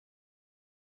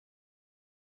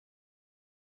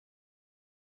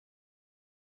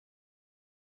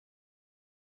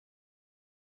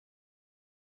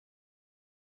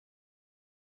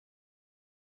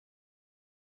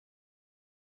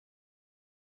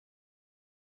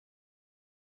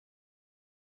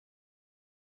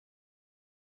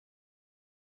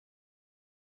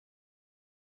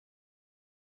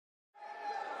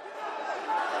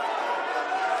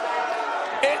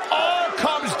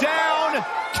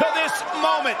to this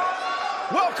moment.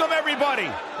 Welcome, everybody,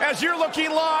 as you're looking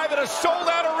live at a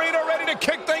sold-out arena ready to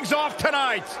kick things off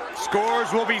tonight.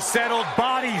 Scores will be settled,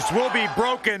 bodies will be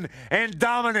broken, and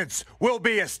dominance will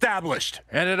be established.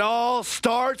 And it all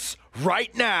starts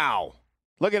right now.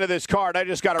 Looking at this card, I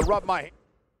just got to rub my...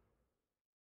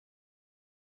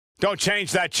 Don't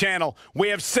change that channel. We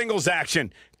have singles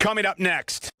action coming up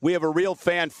next. We have a real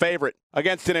fan favorite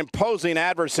against an imposing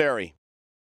adversary.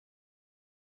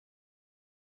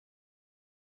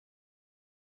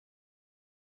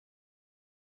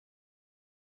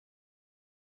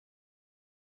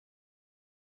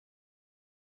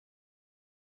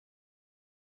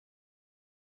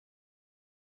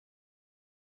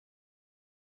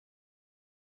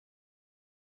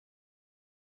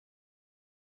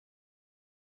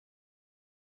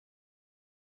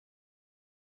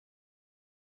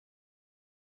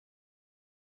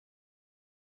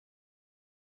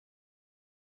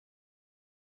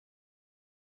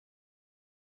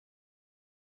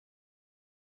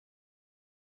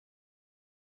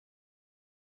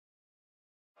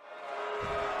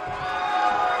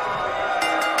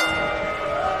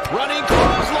 Running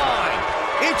clothesline.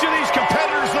 Each of these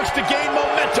competitors looks to gain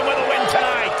momentum with a win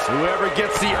tonight. Whoever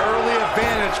gets the early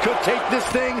advantage could take this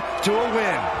thing to a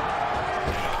win.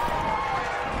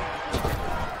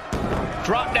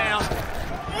 Drop down.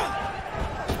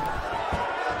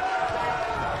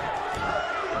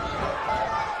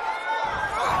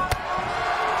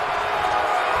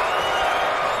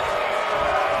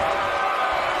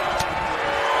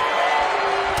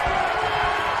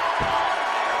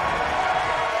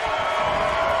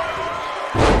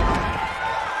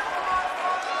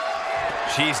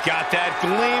 She's got that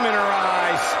gleam in her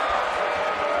eyes.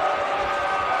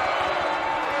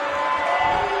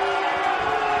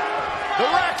 The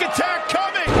rack attack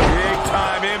coming. Big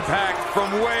time impact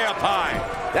from way up high.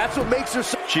 That's what makes her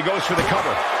so... She goes for the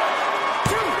cover.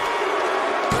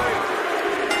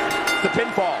 The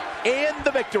pinfall and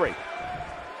the victory.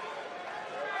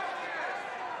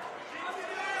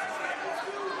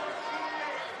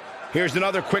 Here's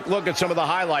another quick look at some of the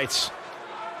highlights.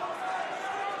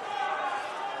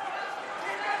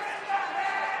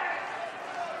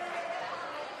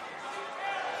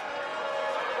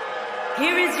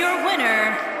 Here is your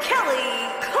winner, Kelly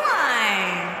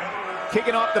Klein.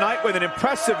 Kicking off the night with an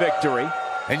impressive victory.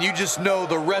 And you just know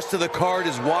the rest of the card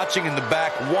is watching in the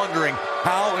back, wondering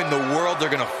how in the world they're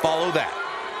going to follow that.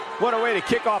 What a way to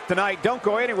kick off tonight. Don't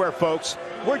go anywhere, folks.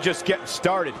 We're just getting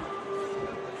started.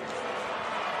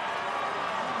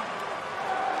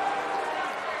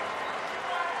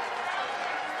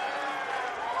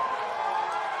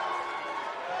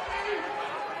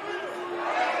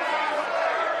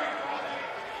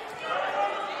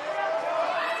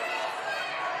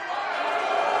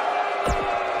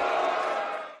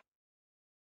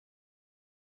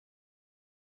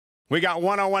 We got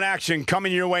one-on-one action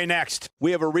coming your way next.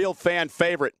 We have a real fan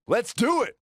favorite. Let's do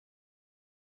it.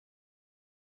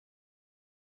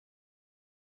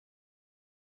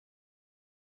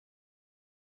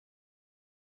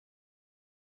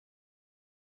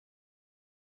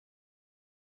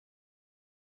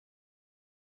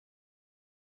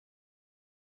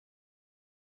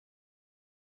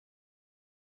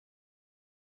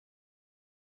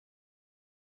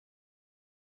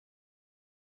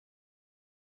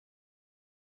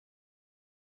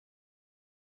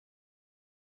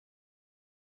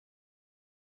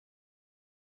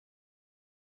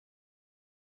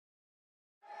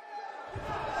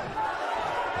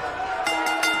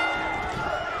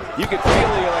 You can feel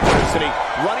the electricity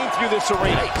running through this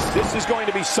arena. This is going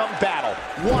to be some battle.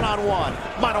 One-on-one,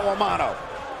 mano-a-mano.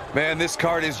 Man, this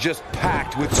card is just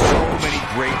packed with so many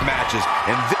great matches.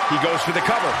 And he goes for the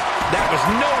cover. That was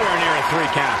nowhere near a 3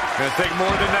 count. Gonna take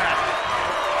more than that.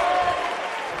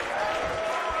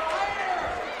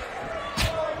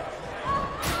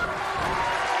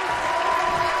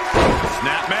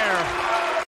 Snapmare.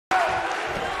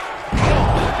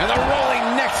 And the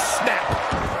rolling neck snap.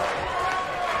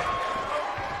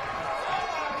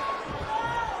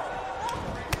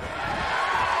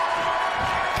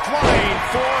 Flying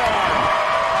forearm.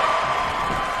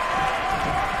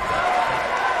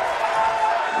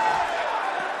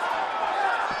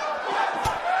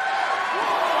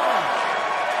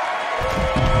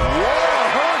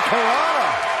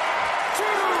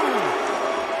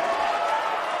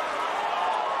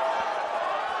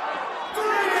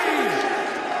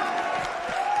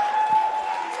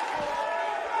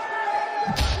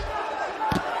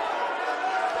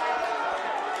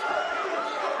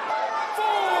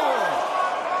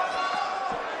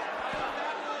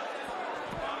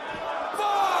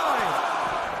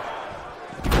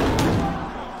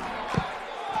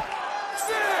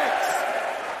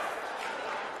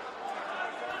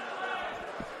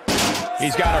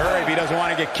 He's got to hurry if he doesn't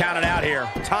want to get counted out here.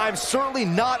 Time's certainly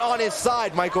not on his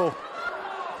side, Michael.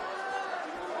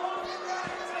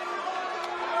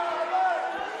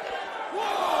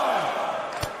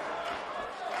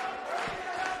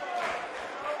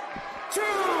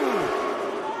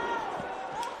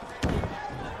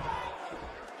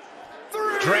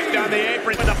 Draped on the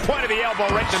apron with the point of the elbow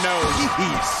right in the nose.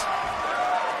 Jeez.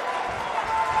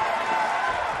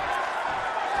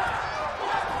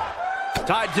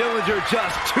 Ty Dillinger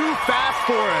just too fast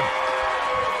for him.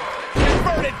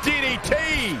 Inverted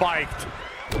DDT. Spiked.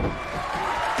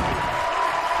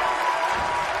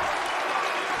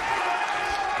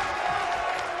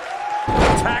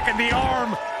 Attacking the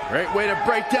arm. Great way to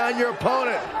break down your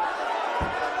opponent.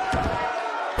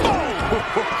 Oh!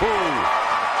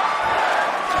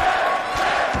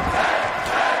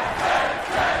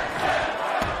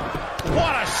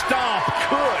 What a stomp.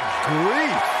 Good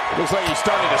grief. Looks like he's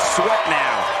starting to sweat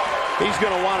now. He's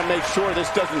going to want to make sure this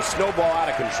doesn't snowball out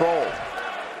of control.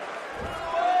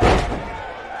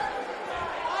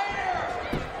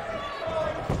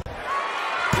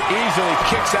 Easily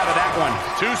kicks out of that one.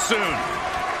 Too soon.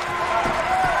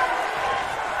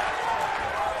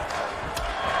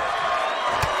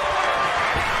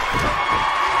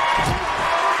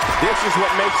 This is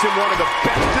what makes him one of the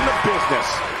best in the business.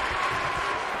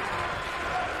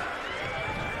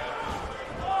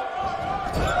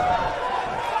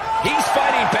 He's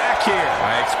fighting back here.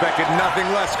 I expected nothing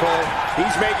less, Cole.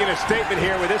 He's making a statement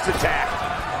here with this attack.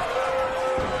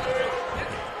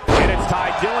 And it's Ty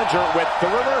Dillinger with the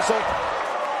reversal.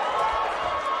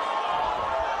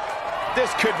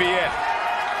 This could be it.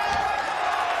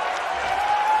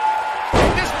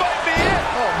 This might be it.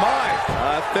 Oh, my.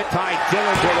 I think Ty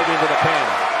Dillinger looking for the pin.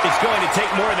 It's going to take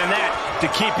more than that to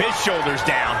keep his shoulders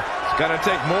down. It's going to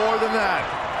take more than that.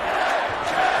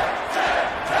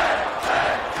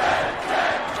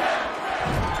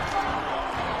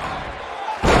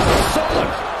 So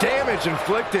much damage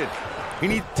inflicted. He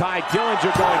needs Ty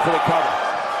Dillinger going for the cover.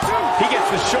 He gets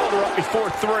the shoulder up before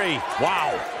 3.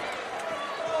 Wow.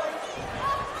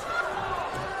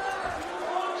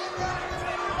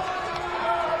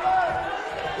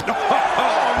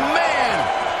 Oh, man.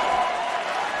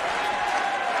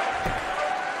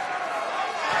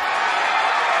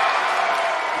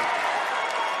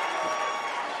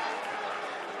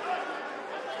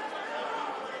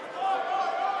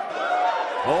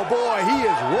 Oh, boy, he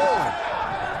is rolling.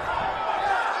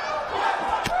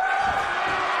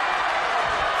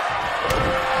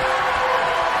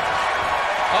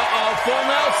 Uh-oh, full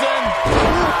Nelson.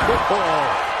 Oh,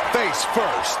 face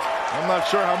first. I'm not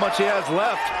sure how much he has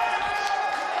left.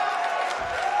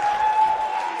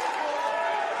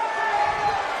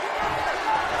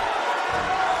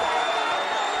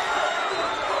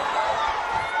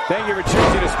 Thank you for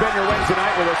choosing to spend your Wednesday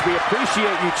night with us. We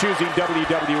appreciate you choosing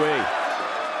WWE.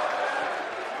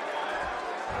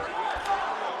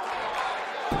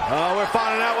 Oh, we're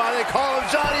finding out why they call him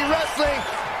Johnny Wrestling.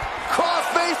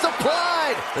 Crossface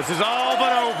applied. This is all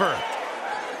but over.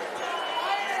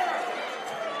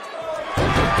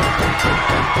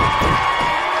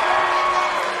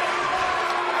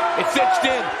 It's cinched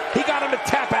in. He got him to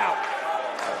tap out.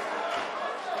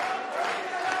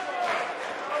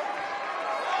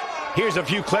 Here's a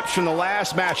few clips from the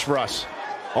last match for us.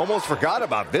 Almost forgot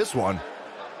about this one.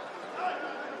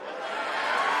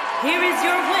 Here is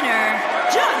your winner,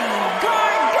 Johnny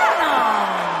Gargano.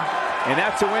 And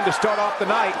that's a win to start off the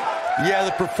night. Yeah,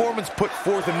 the performance put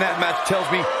forth in that match tells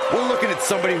me we're looking at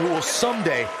somebody who will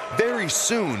someday, very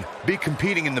soon, be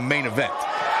competing in the main event.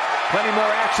 Plenty more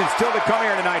action still to come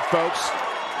here tonight, folks.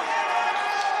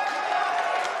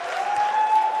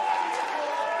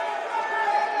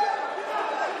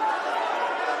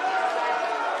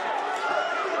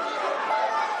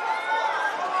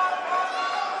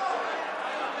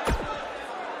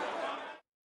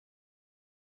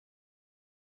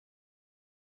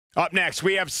 Up next,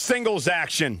 we have singles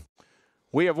action.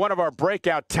 We have one of our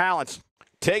breakout talents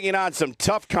taking on some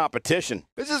tough competition.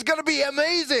 This is going to be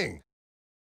amazing.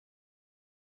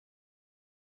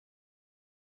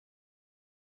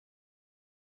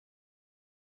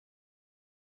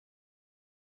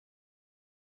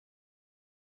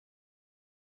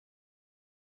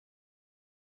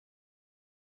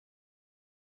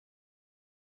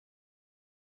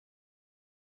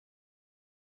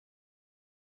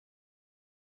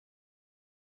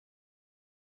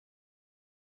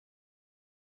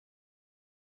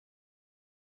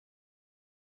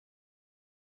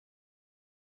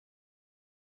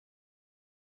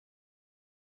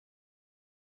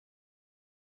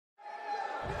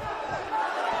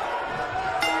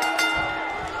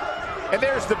 And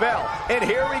there's the bell. And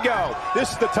here we go.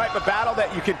 This is the type of battle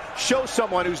that you can show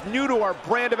someone who's new to our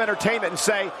brand of entertainment and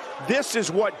say, this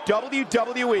is what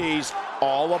WWE's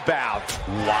all about.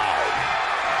 Wow.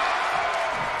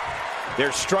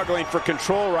 They're struggling for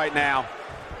control right now.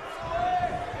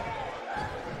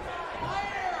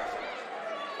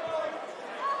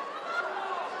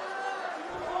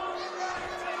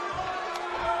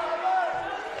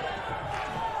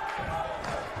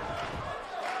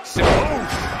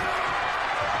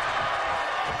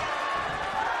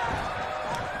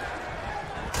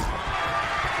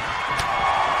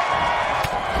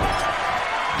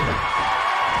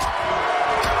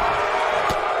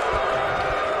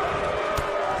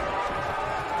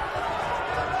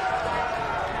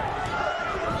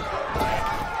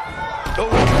 Oh,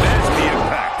 that's the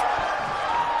impact.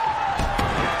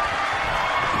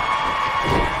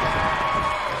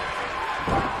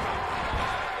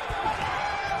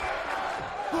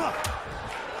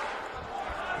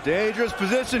 Dangerous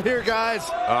position here, guys.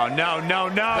 Oh, no, no,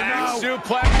 no, back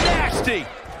suplex, nasty.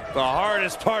 The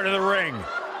hardest part of the ring.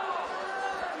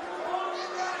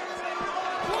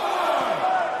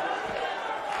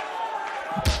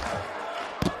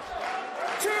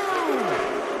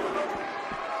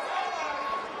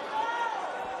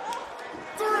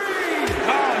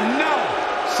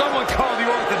 Someone call the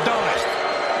orthodontist.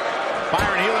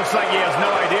 Byron, he looks like he has no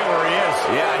idea where he is.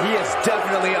 Yeah, he is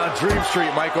definitely on Dream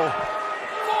Street, Michael.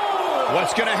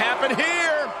 What's going to happen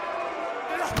here?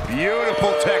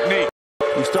 Beautiful technique.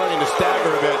 He's starting to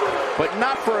stagger a bit, but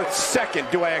not for a second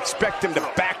do I expect him to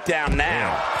back down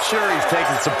now. Sure, he's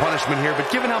taking some punishment here, but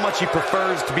given how much he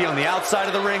prefers to be on the outside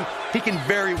of the ring, he can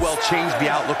very well change the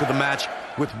outlook of the match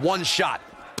with one shot.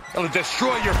 It'll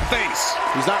destroy your face.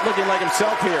 He's not looking like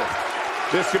himself here.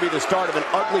 This could be the start of an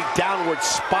ugly downward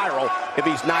spiral if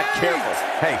he's not careful.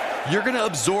 Hey, you're going to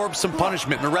absorb some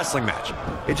punishment in a wrestling match.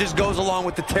 It just goes along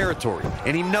with the territory,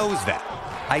 and he knows that.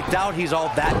 I doubt he's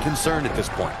all that concerned at this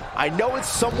point. I know it's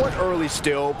somewhat early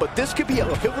still, but this could be a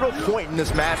pivotal point in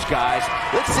this match, guys.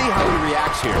 Let's see how he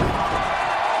reacts here.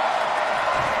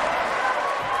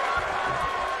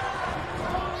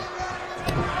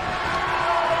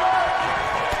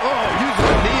 Oh, using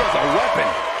the knee as a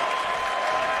weapon.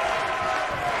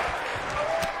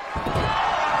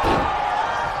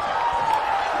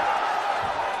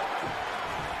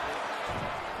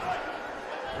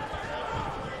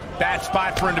 Bad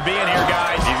spot for him to be in here,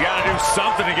 guys. He's got to do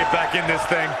something to get back in this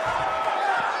thing.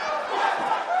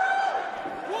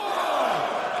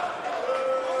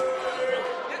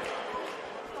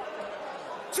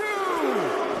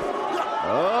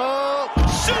 Oh,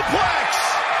 Suplex!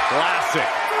 Classic.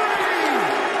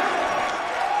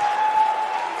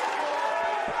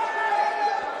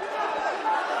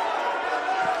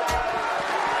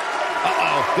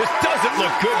 Uh-oh, this doesn't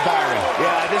look good, Byron.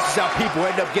 yeah, this is how people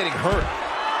end up getting hurt.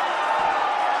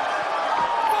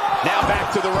 Now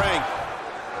back to the ring.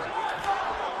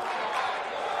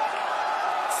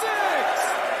 6.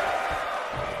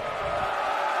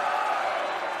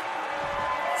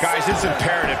 Guys, it's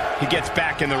imperative he gets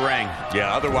back in the ring.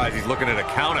 Yeah, otherwise he's looking at a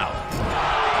count out.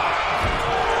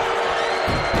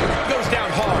 Goes down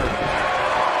hard.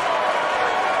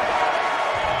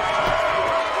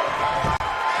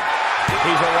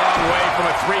 He's a long way from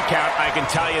a 3 count, I can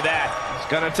tell you that. It's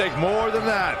gonna take more than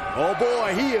that. Oh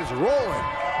boy, he is rolling.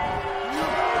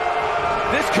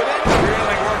 This could end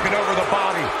really working over the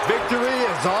body. Victory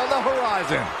is on the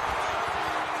horizon.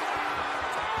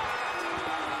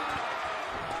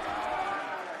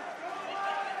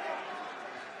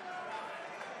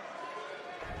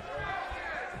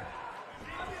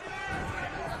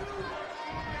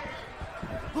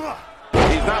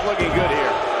 He's not looking good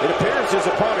here. It appears his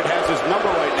opponent has his number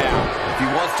right now. If he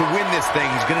wants to win this thing,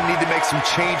 he's going to need to make some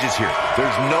changes here.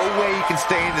 There's no way he can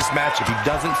stay in this match if he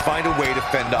doesn't find a way to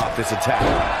fend off this attack.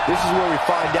 This is where we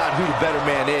find out who the better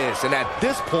man is. And at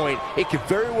this point, it could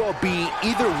very well be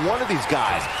either one of these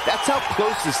guys. That's how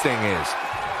close this thing is.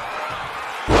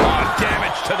 Oh,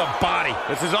 damage to the body.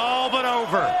 This is all but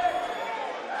over.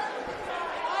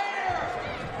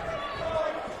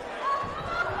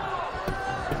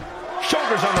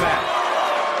 Shoulders on the mat.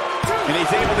 And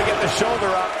he's able to get the shoulder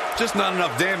up. Just not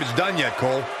enough damage done yet,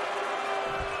 Cole.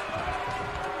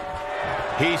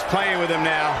 He's playing with him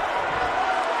now.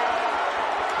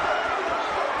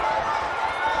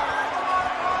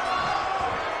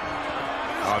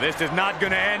 Oh, this is not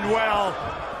going to end well.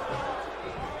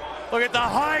 Look at the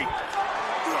height.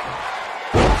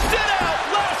 Sit out,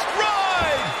 last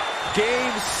ride.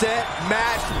 Game, set,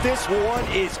 match. This one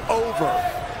is over.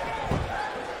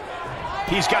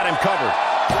 He's got him covered.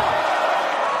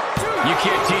 1, 2, You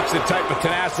can't teach the type of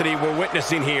tenacity we're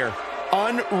witnessing here.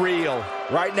 Unreal.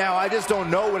 Right now, I just don't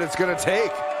know what it's going to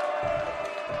take.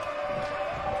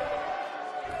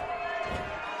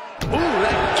 Ooh,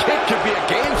 that kick could be a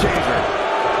game changer.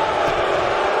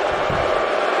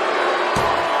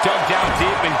 Dug down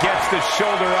deep and gets the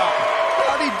shoulder up.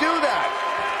 How'd he do that?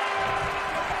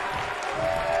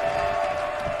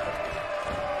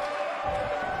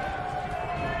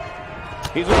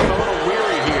 He's looking a little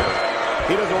weary here.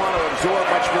 He doesn't want to absorb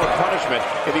much more punishment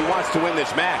if he wants to win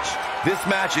this match. This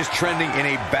match is trending in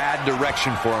a bad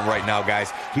direction for him right now,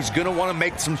 guys. He's going to want to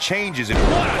make some changes. What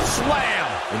a slam!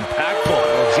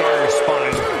 Impactful. Jarring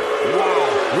spine. Wow,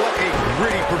 what a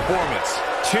gritty performance.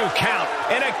 2 count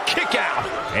and a kick out.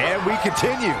 And we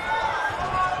continue.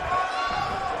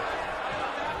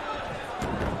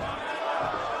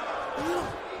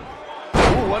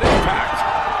 Ooh, what impact.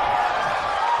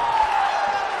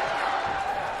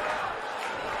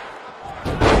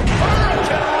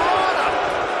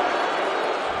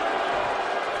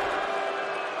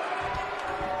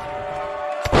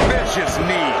 Vicious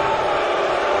knee.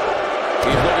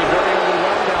 He's looking very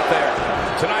overwhelmed out there.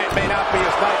 Tonight may not be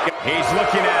his night. He's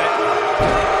looking at it.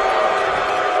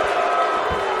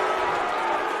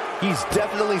 He's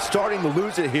definitely starting to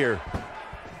lose it here.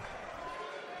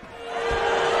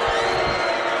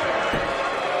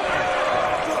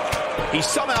 He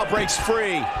somehow breaks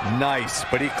free. Nice,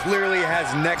 but he clearly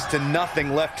has next to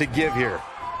nothing left to give here.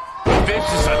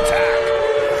 Vicious attack.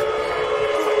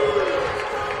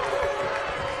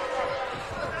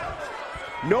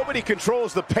 Nobody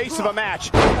controls the pace of a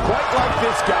match quite like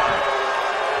this guy.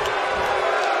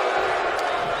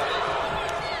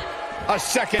 A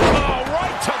second. Oh,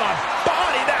 right to the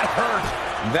body. That hurt.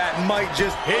 That might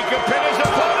just... He could pin his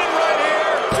opponent right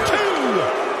here.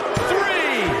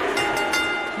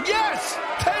 2, 3. Yes!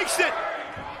 Takes it.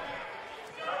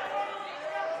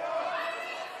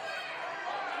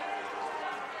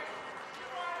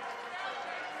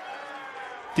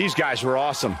 These guys were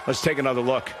awesome. Let's take another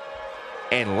look.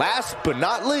 And last but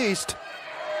not least,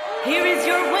 Here is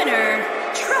your winner,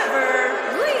 Trevor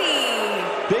Lee.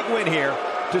 Big win here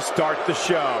to start the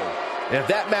show. and if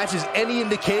that match is any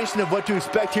indication of what to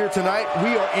expect here tonight,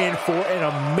 we are in for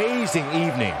an amazing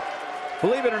evening.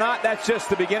 Believe it or not, that's just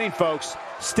the beginning, folks.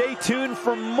 Stay tuned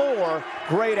for more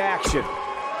great action.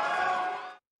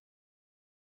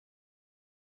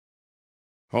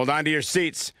 Hold on to your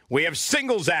seats. We have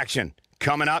singles action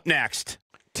coming up next.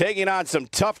 Taking on some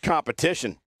tough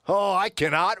competition. Oh, I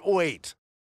cannot wait.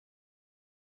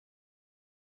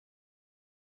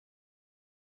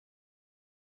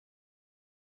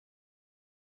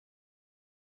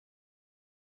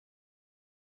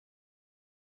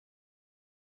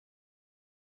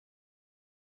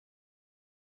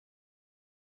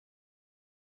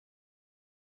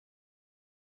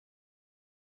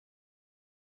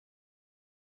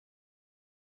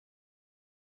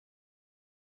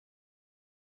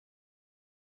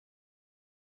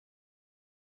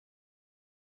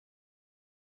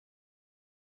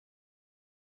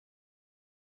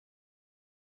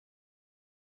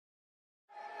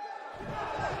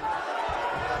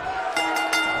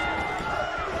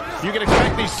 You can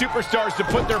expect these superstars to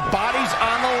put their bodies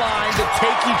on the line to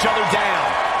take each other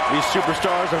down. These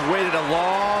superstars have waited a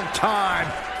long time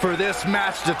for this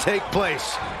match to take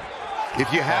place. If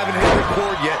you haven't hit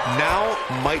record yet, now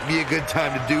might be a good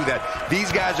time to do that. These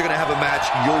guys are going to have a match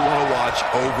you'll want to watch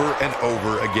over and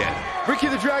over again. Ricky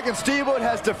the Dragon Steamboat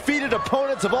has defeated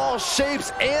opponents of all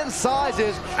shapes and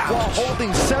sizes while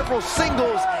holding several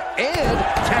singles and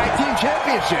tag team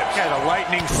championships. Yeah, the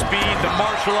lightning speed, the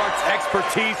martial arts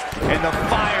expertise, and the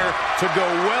fire to go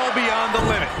well beyond the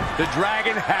limit. The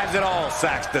Dragon has it all,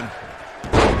 Saxton.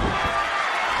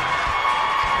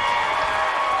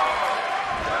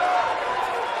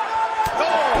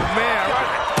 Man, right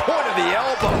at the point of the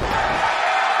elbow.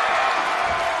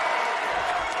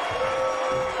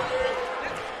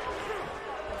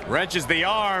 Wrenches the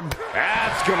arm.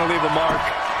 That's going to leave a mark.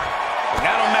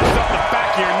 That'll mess up the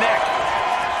back of your neck.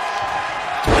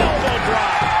 Elbow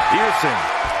drop. Pearson.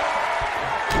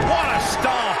 What a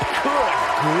stomp. Good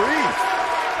grief.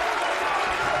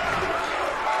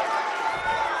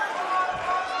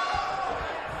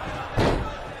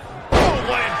 Oh,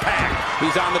 what impact.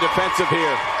 He's on the defensive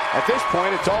here. At this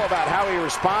point, it's all about how he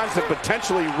responds and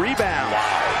potentially rebounds.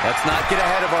 Let's not get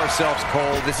ahead of ourselves,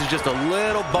 Cole. This is just a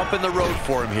little bump in the road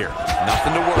for him here.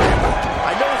 Nothing to worry about.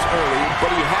 I know it's early, but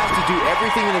he has to do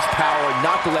everything in his power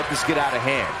not to let this get out of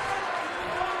hand.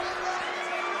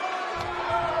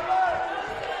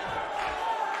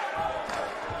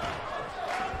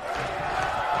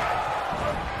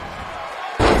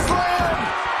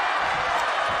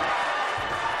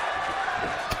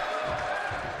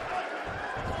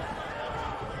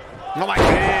 Oh, my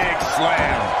big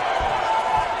slam.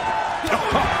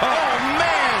 Oh,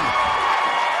 man!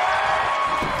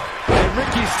 And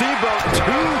Ricky Steamboat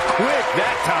too quick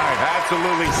that time.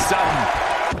 Absolutely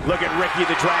something. Look at Ricky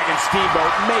the Dragon Steamboat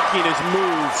making his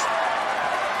moves.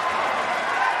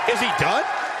 Is he done?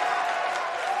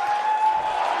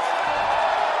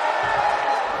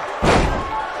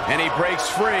 And he breaks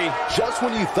free. Just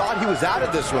when you thought he was out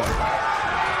of this one.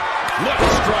 Look,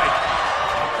 strike.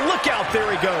 Look out, there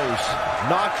he goes.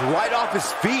 Knocked right off his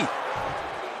feet.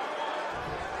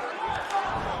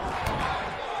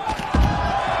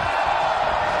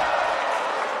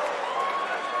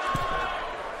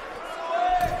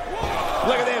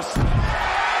 Look at this.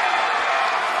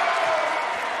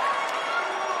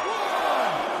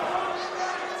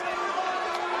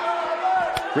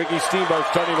 Ricky Steamboat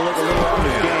starting to look a little out of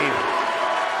his game.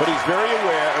 But he's very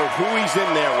aware of who he's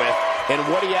in there with and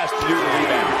what he has to do to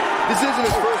rebound. This isn't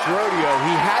his first rodeo.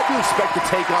 He had to expect to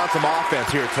take on some offense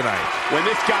here tonight. When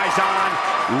this guy's on,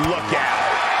 look out.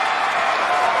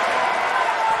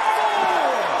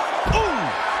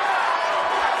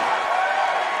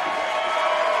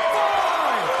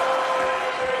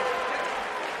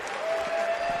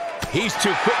 He's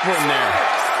too quick for him there.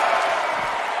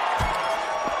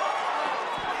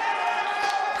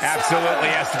 Absolutely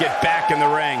has to get back in the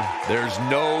ring. There's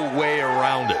no way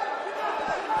around it.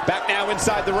 Back now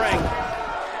inside the ring.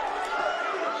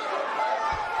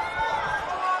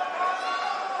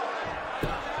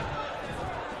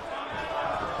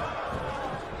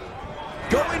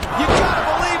 Going, you gotta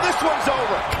believe this one's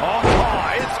over. Oh,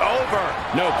 it's over.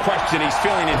 No question, he's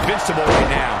feeling invincible right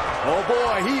now. Oh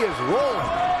boy, he is rolling.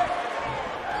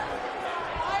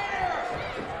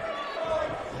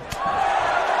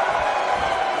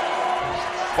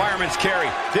 Fireman's carry.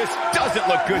 This doesn't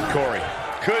look good, Corey.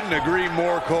 Couldn't agree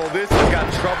more, Cole. This has got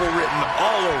trouble written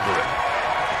all over it.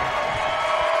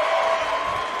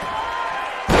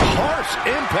 Harsh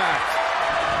impact.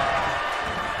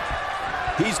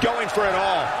 He's going for it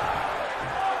all.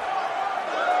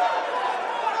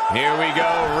 Here we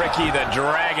go. Ricky the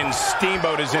Dragon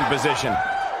Steamboat is in position.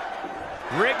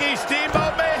 Ricky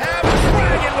Steamboat may have a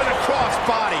dragon with a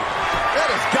crossbody. That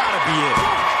has got to be it.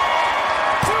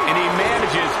 And he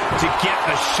manages to get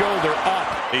the shoulder up.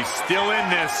 He's still in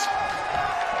this.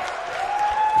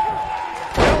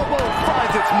 Elbow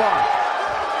finds its mark.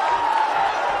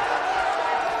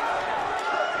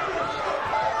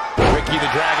 Ricky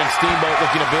the Dragon Steamboat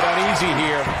looking a bit uneasy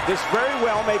here. This very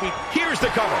well maybe. Here's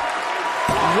the cover.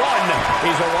 One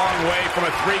is a long way from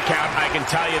a 3 count, I can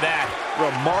tell you that.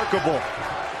 Remarkable.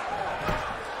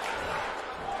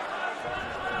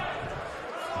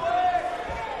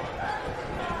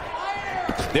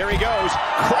 There he goes,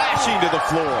 crashing to the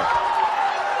floor.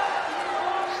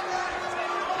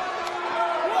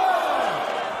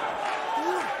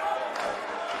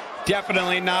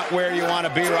 Definitely not where you want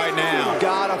to be right now.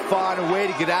 Gotta find a way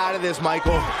to get out of this,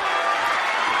 Michael.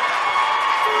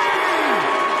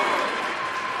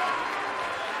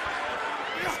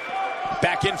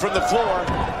 Back in from the floor.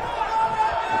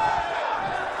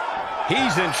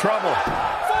 He's in trouble.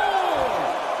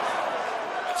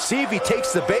 See if he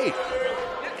takes the bait.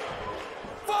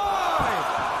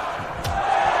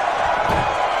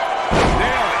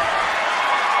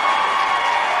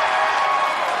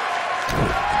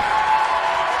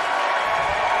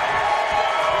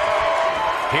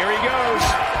 Here he goes.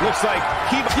 Looks like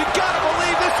you gotta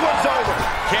believe this one's over.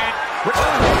 Can't.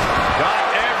 Got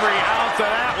every ounce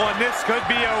of that one. This could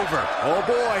be over. Oh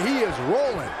boy, he is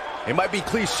rolling. It might be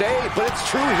cliche, but it's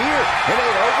true here. It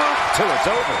ain't over till it's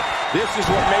over. This is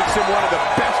what makes him one of the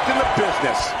best in the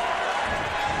business.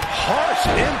 Harsh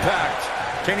impact.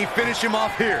 Can he finish him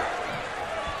off here?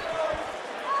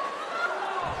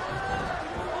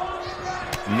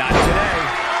 Not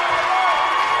today.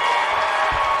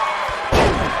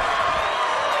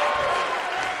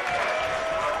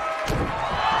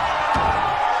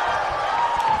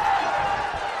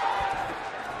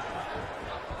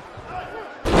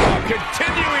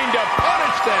 Continuing to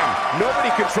punish them.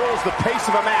 Nobody controls the pace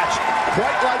of a match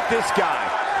quite like this guy.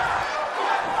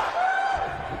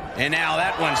 And now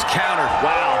that one's countered.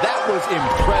 Wow, that was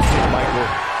impressive, Michael.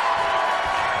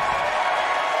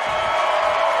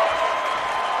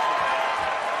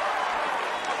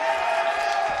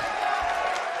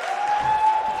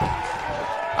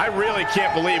 I really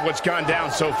can't believe what's gone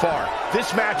down so far.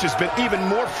 This match has been even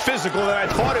more physical than I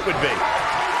thought it would be.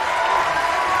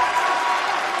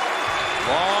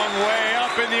 Long way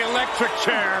up in the electric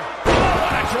chair.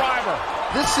 What a driver.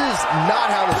 This is not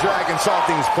how the Dragon saw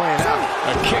things playing out.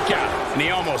 A kick out, and he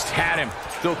almost had him.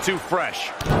 Still too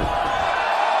fresh.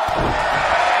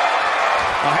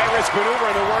 A high-risk maneuver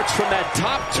in the works from that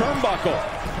top turnbuckle.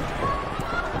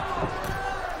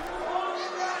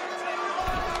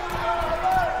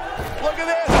 Look at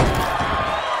this.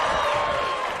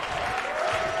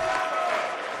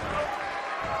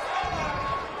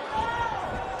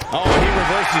 Oh, and he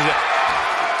reverses it.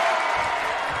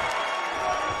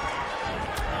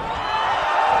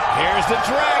 Here's the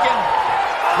Dragon.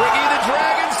 Ricky the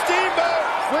Dragon Steamboat.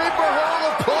 Sleeper hold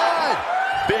applied.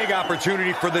 Big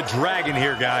opportunity for the Dragon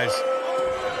here, guys.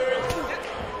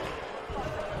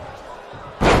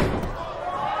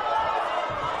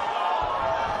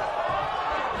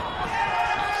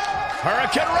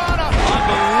 Hurricane Rana.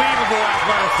 Unbelievable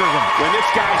athleticism. When this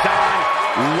guy's on,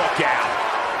 look out.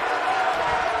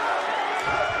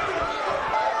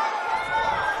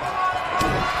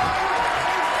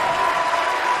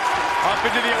 Up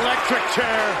into the electric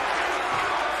chair.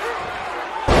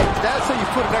 That's how you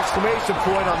put an exclamation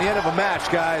point on the end of a match,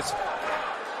 guys.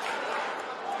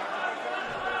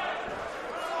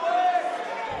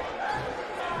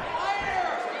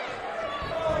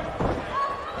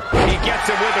 He gets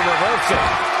it with a reversal.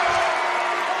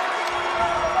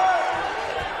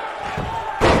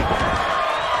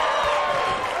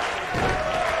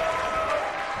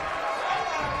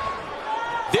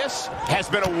 This has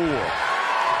been a war.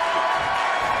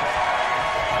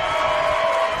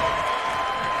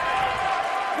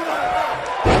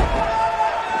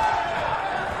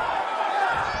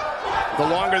 The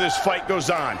longer this fight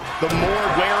goes on, the more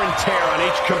wear and tear on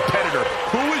each competitor.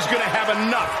 Who is going to have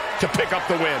enough to pick up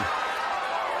the win?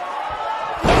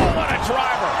 Oh, what a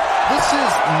driver! This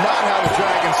is not how the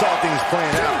Dragon saw things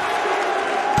playing out.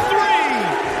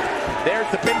 3! There's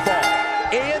the pinfall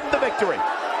and the victory.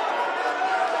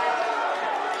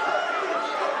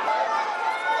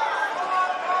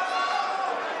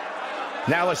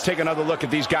 Now let's take another look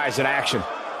at these guys in action.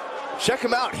 Check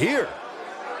them out here.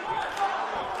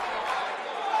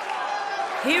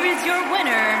 Here is your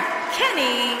winner,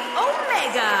 Kenny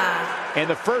Omega. And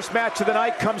the first match of the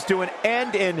night comes to an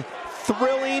end in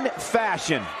thrilling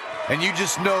fashion. And you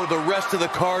just know the rest of the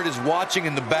card is watching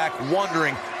in the back,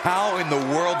 wondering how in the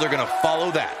world they're going to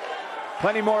follow that.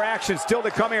 Plenty more action still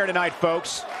to come here tonight,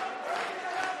 folks.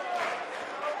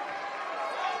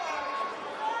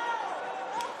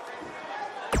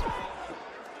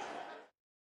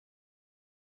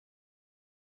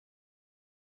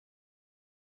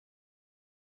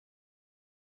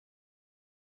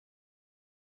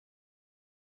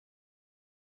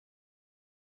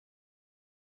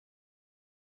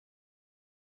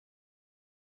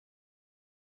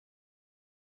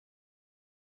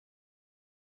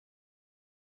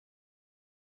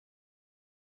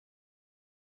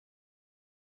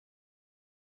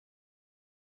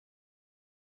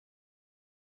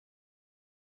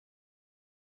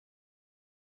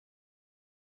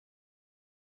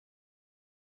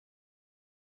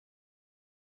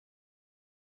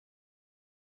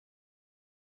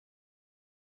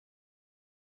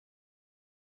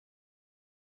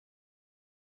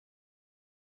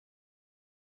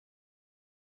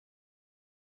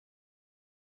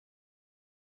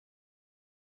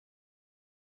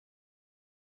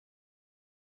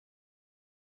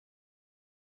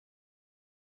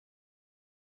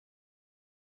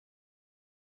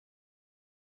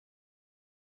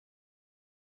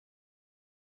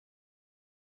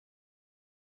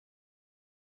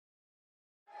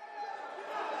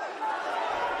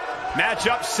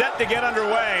 Matchup set to get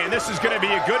underway, and this is going to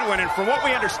be a good one. And from what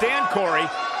we understand, Corey,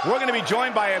 we're going to be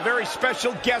joined by a very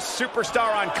special guest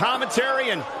superstar on commentary,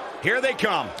 and here they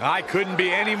come. I couldn't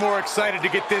be any more excited to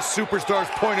get this superstar's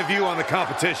point of view on the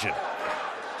competition.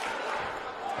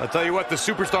 I'll tell you what, the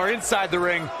superstar inside the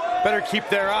ring better keep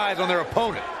their eyes on their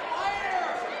opponent.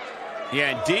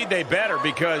 Yeah, indeed they better,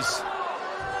 because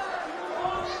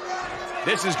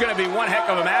this is going to be one heck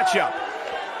of a matchup.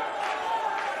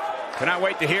 Cannot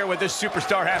wait to hear what this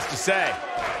superstar has to say.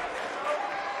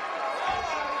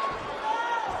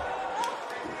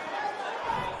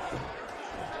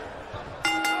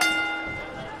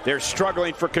 They're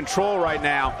struggling for control right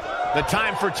now. The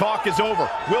time for talk is over.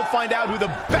 We'll find out who the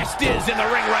best is in the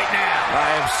ring right now.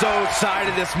 I am so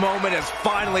excited this moment is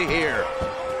finally here.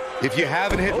 If you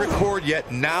haven't hit record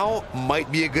yet, now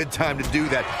might be a good time to do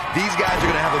that. These guys are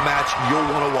going to have a match you'll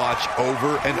want to watch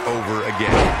over and over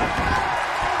again.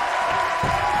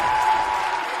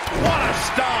 What a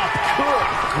stomp! Good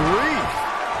grief!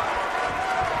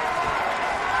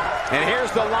 And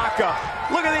here's the lockup.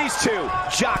 Look at these two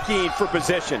jockeying for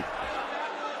position.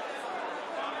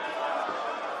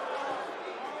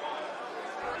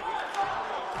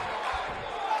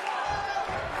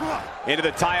 Into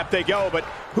the tie-up they go, but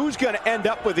who's going to end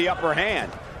up with the upper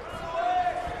hand?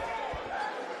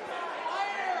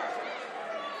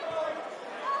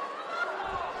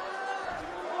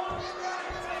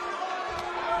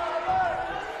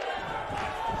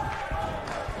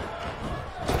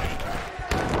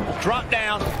 Drop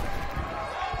down.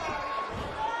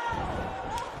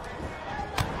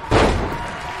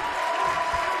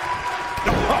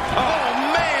 Oh,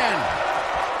 man!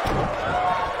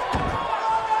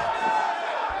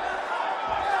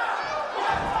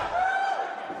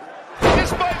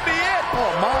 This might be it!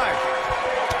 Oh, my!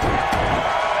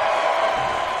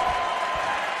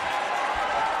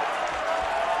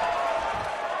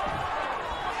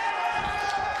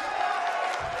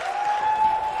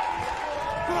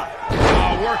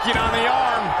 Working on the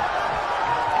arm.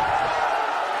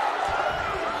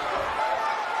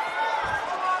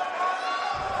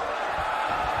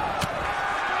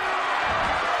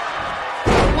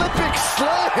 Olympic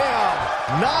slam!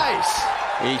 Nice!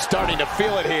 He's starting to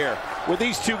feel it here. With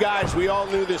these two guys, we all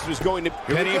knew this was going to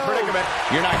be a predicament.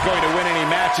 You're not going to win any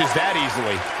matches that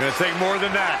easily. Gonna take more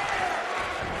than that.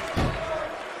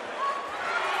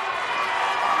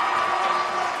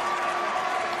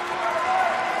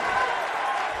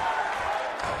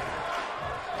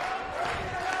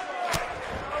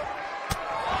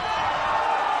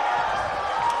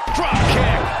 Drop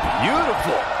kick.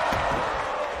 Beautiful.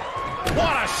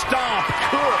 What a stomp.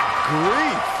 Good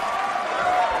grief.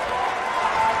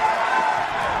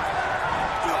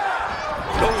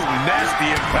 Oh, nasty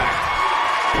impact.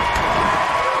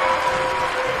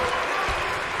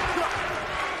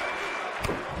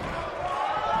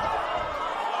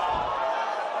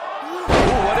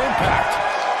 Ooh, what impact.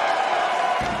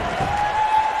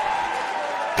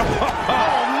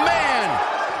 Oh, man!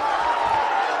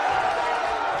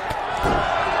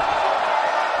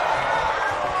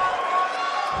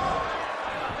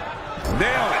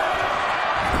 Nailed it.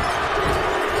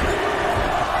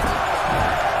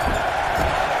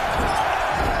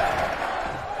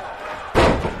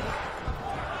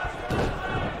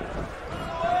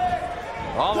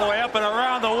 All the way up and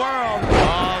around the world.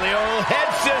 Oh, the old head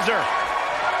scissor.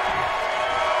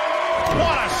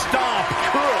 What a stomp.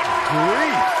 Good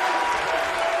grief.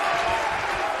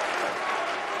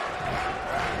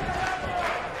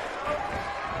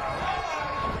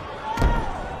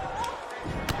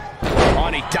 Oh,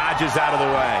 and he dodges out of the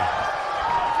way.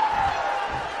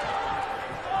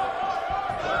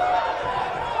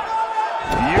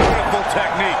 Beautiful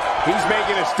technique. He's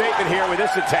making a statement here with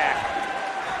this attack.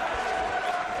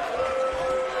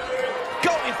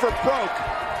 Going for broke.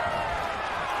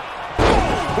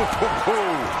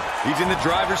 He's in the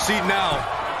driver's seat now.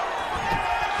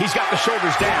 He's got the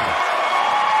shoulders down.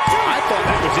 I thought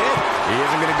that was it. He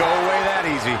isn't going to go away that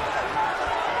easy.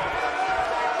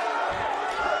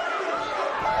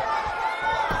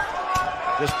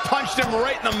 Just punched him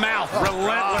right in the mouth.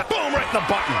 Relentless. Boom, right in the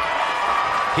button.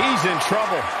 He's in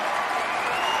trouble.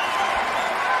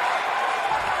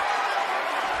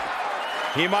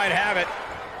 He might have it.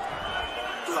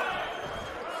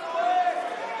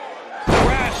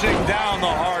 Crashing down the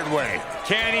hard way.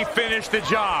 Can he finish the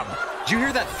job? Did you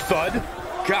hear that thud?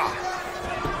 God.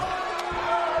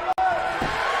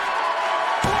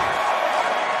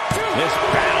 This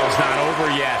battle's not over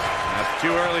yet. That's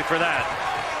too early for that.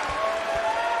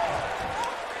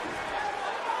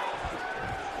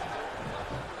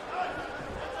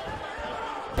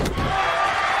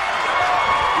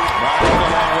 Right, a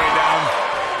long way down.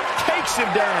 Takes him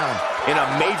down in a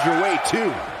major way,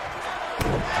 too.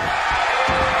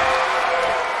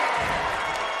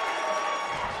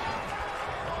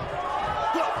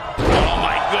 Oh,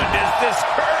 my goodness, this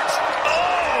hurts.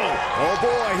 Oh! Oh,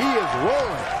 boy, he is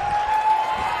rolling.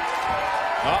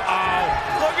 Uh-oh.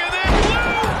 Look at this.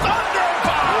 Blue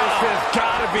Thunderbomb. This has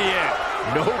got to be it.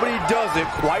 Nobody does it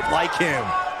quite like him.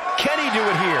 Can he do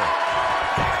it here?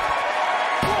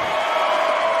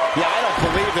 Yeah, I don't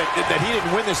believe that he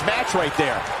didn't win this match right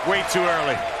there. Way too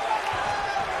early.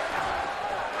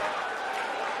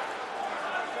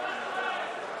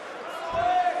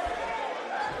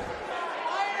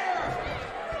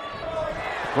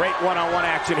 Great one-on-one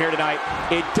action here tonight.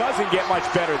 It doesn't get much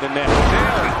better than this.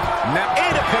 Now,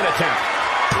 And a pin attempt.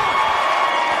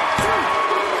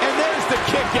 And there's the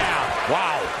kick out.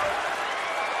 Wow.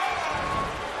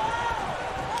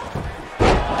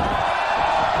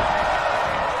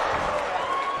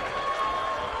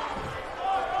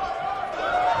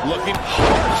 Looking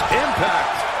harsh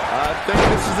impact. I think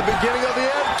this is the beginning of the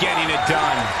end. Getting it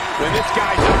done. When this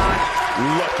guy's on,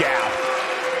 look out.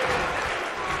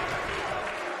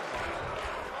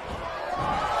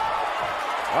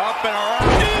 up and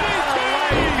around.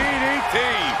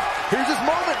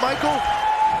 Michael.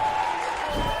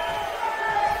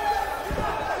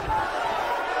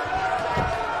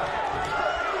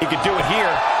 He could do it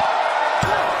here.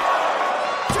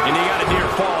 And he got a near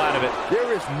fall out of it.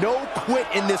 There is no quit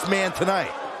in this man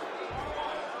tonight.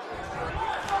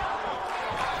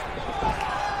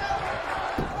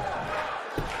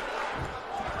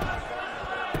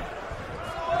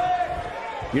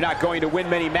 You're not going to win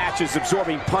many matches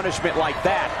absorbing punishment like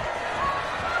that.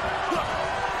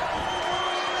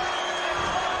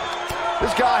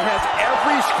 This guy has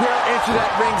every square inch of that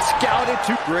ring scouted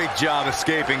to. Great job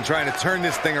escaping, trying to turn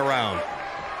this thing around.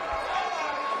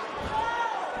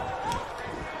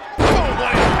 Oh, what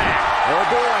impact! Oh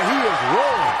boy, he is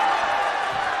rolling.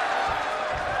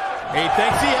 He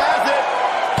thinks he has it.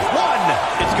 One!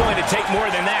 It's going to take more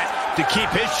than that to keep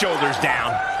his shoulders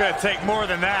down. It's going to take more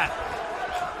than that.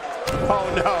 Oh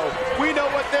no, we know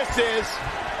what this is.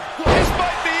 This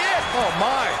might be it. Oh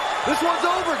my, this one's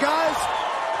over, guys.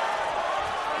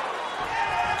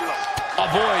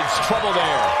 Avoids trouble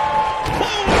there.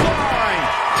 Clothesline!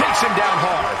 Takes him down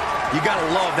hard. You gotta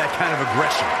love that kind of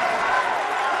aggression.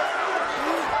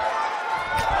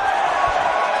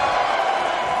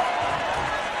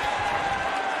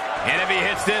 And if he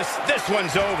hits this, this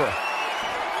one's over.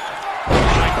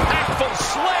 Impactful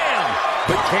slam!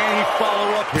 But can he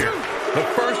follow up here? The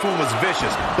first one was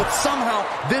vicious, but somehow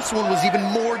this one was even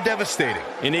more devastating.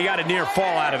 And he got a near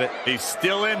fall out of it. He's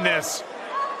still in this.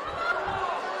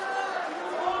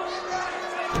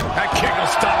 That kick will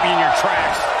stop you in your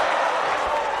tracks.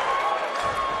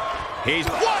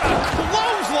 What a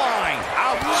clothesline!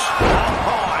 Ouch!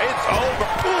 Oh, it's over.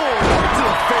 Ooh, to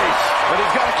the face. But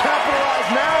he's got to capitalize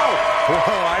now.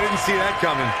 Whoa, I didn't see that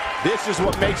coming. This is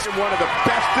what makes him one of the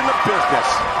best in the business.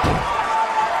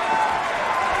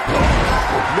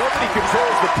 Nobody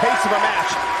controls the pace of a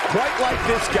match quite like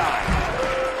this guy.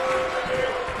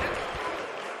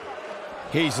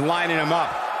 He's lining him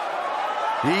up.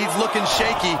 He's looking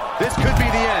shaky. This could be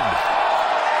the end.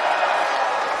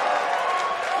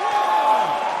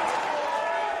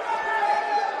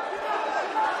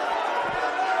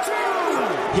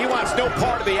 He wants no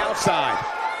part of the outside.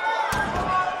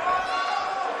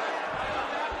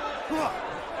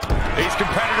 These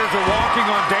competitors are walking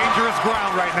on dangerous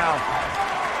ground right now.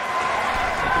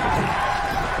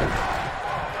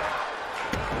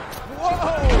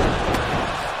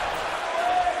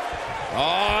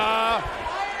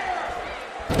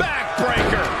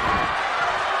 Backbreaker.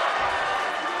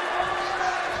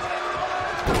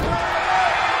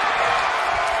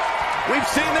 We've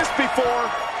seen this before.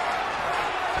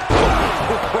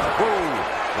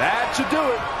 That should do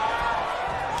it.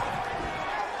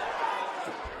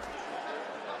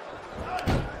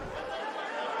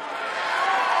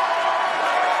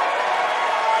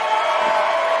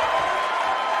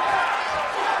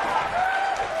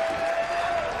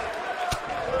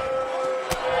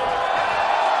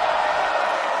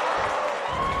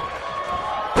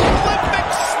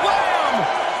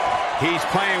 He's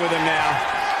playing with him now.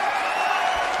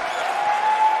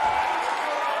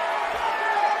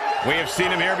 We have seen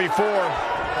him here before.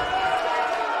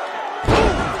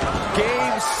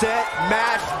 Game, set,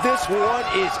 match. This one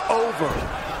is over.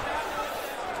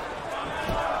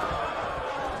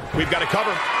 We've got to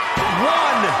cover. 1,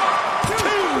 2.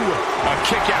 A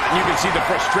kick out, and you can see the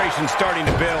frustration starting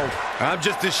to build. I'm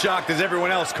just as shocked as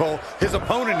everyone else, Cole, his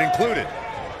opponent included.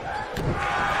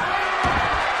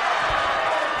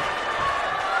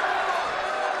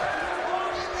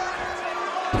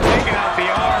 Taking out the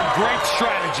arm, great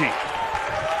strategy.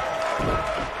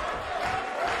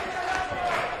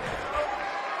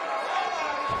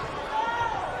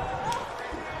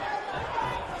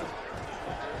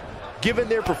 Given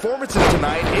their performances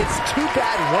tonight, it's too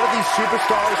bad one of these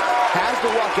superstars has to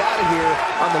walk out of here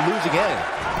on the losing end.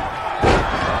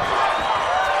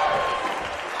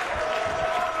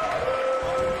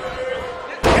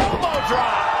 Elbow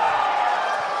drop.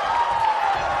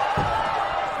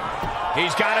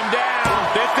 He's got him down.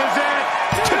 This is it.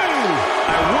 2.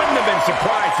 I wouldn't have been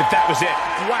surprised if that was it.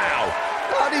 Wow.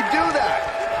 How'd he do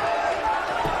that?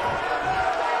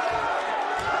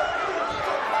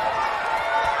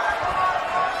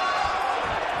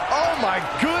 Oh my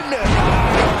goodness!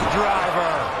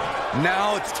 Driver.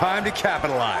 Now it's time to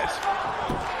capitalize.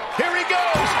 Here he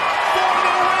goes for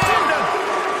the win.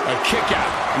 A kick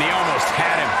out, and he almost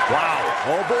had him. Wow.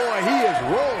 Oh boy, he is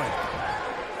rolling.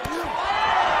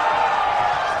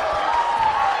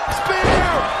 Spear!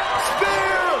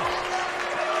 Spear!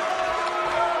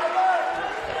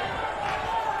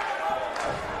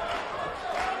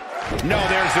 No,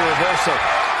 there's the reversal.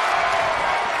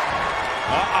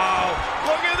 Uh-oh.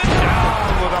 Look at this.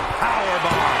 Down with a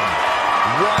powerbomb.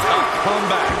 What a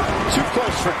comeback. Too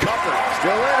close for comfort.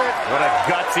 Still in it. What a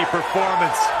gutsy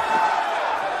performance.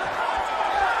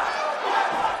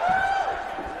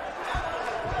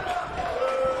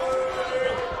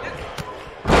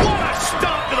 What a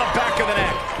stomp to the back of the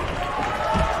neck.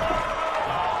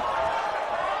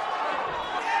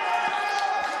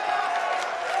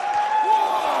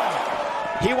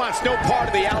 He wants no part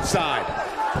of the outside.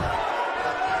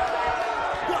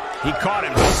 He caught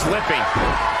him slipping.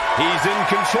 He's in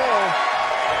control.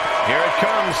 Here it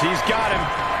comes. He's got him.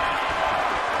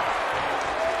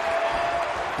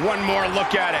 One more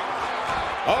look at it.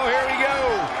 Oh, here we go.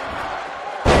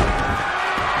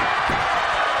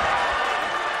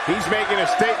 He's making a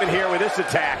statement here with this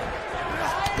attack.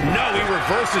 No, he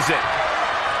reverses it.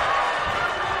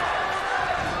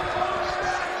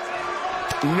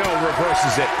 No,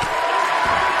 reverses it.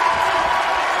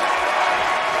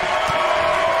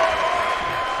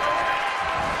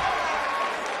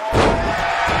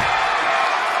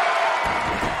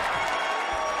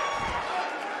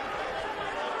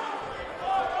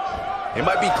 It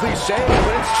might be cliche,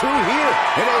 but it's true here.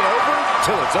 It ain't over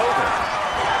till it's over.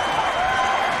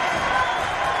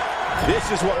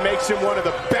 This is what makes him one of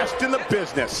the best in the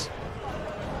business.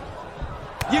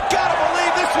 You gotta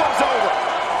believe this one's over.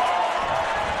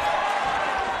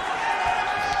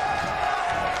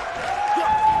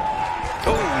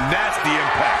 Oh, nasty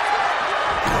impact.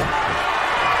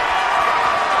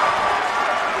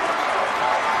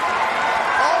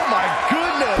 Oh my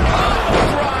goodness!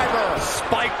 Driver.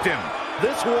 Spiked him.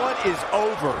 This one is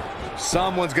over.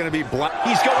 Someone's going to be black.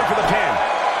 He's going for the pin.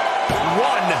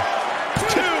 1,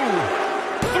 2,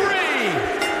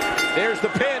 3. There's the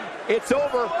pin. It's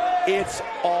over. It's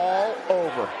all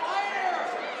over.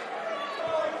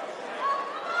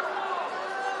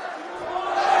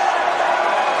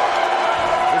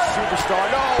 This superstar,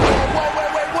 no,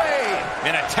 wait.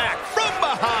 An attack from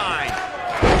behind.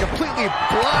 Completely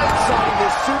blindsiding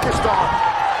this superstar.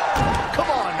 Come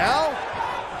on now.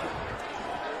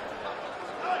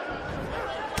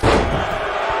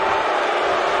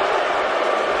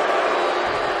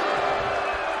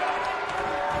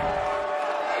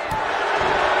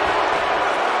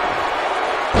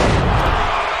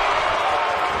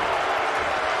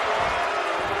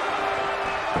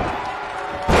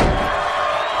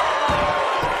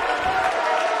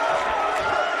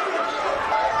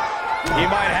 He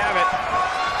might have it.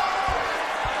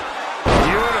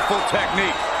 Beautiful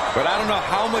technique. But I don't know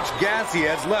how much gas he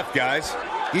has left, guys.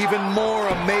 Even more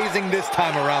amazing this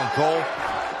time around, Cole.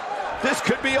 This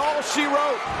could be all she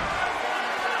wrote.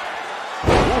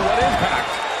 Ooh, what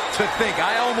impact. To think,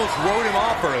 I almost wrote him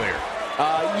off earlier.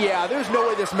 Yeah, there's no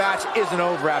way this match isn't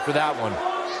over after that one.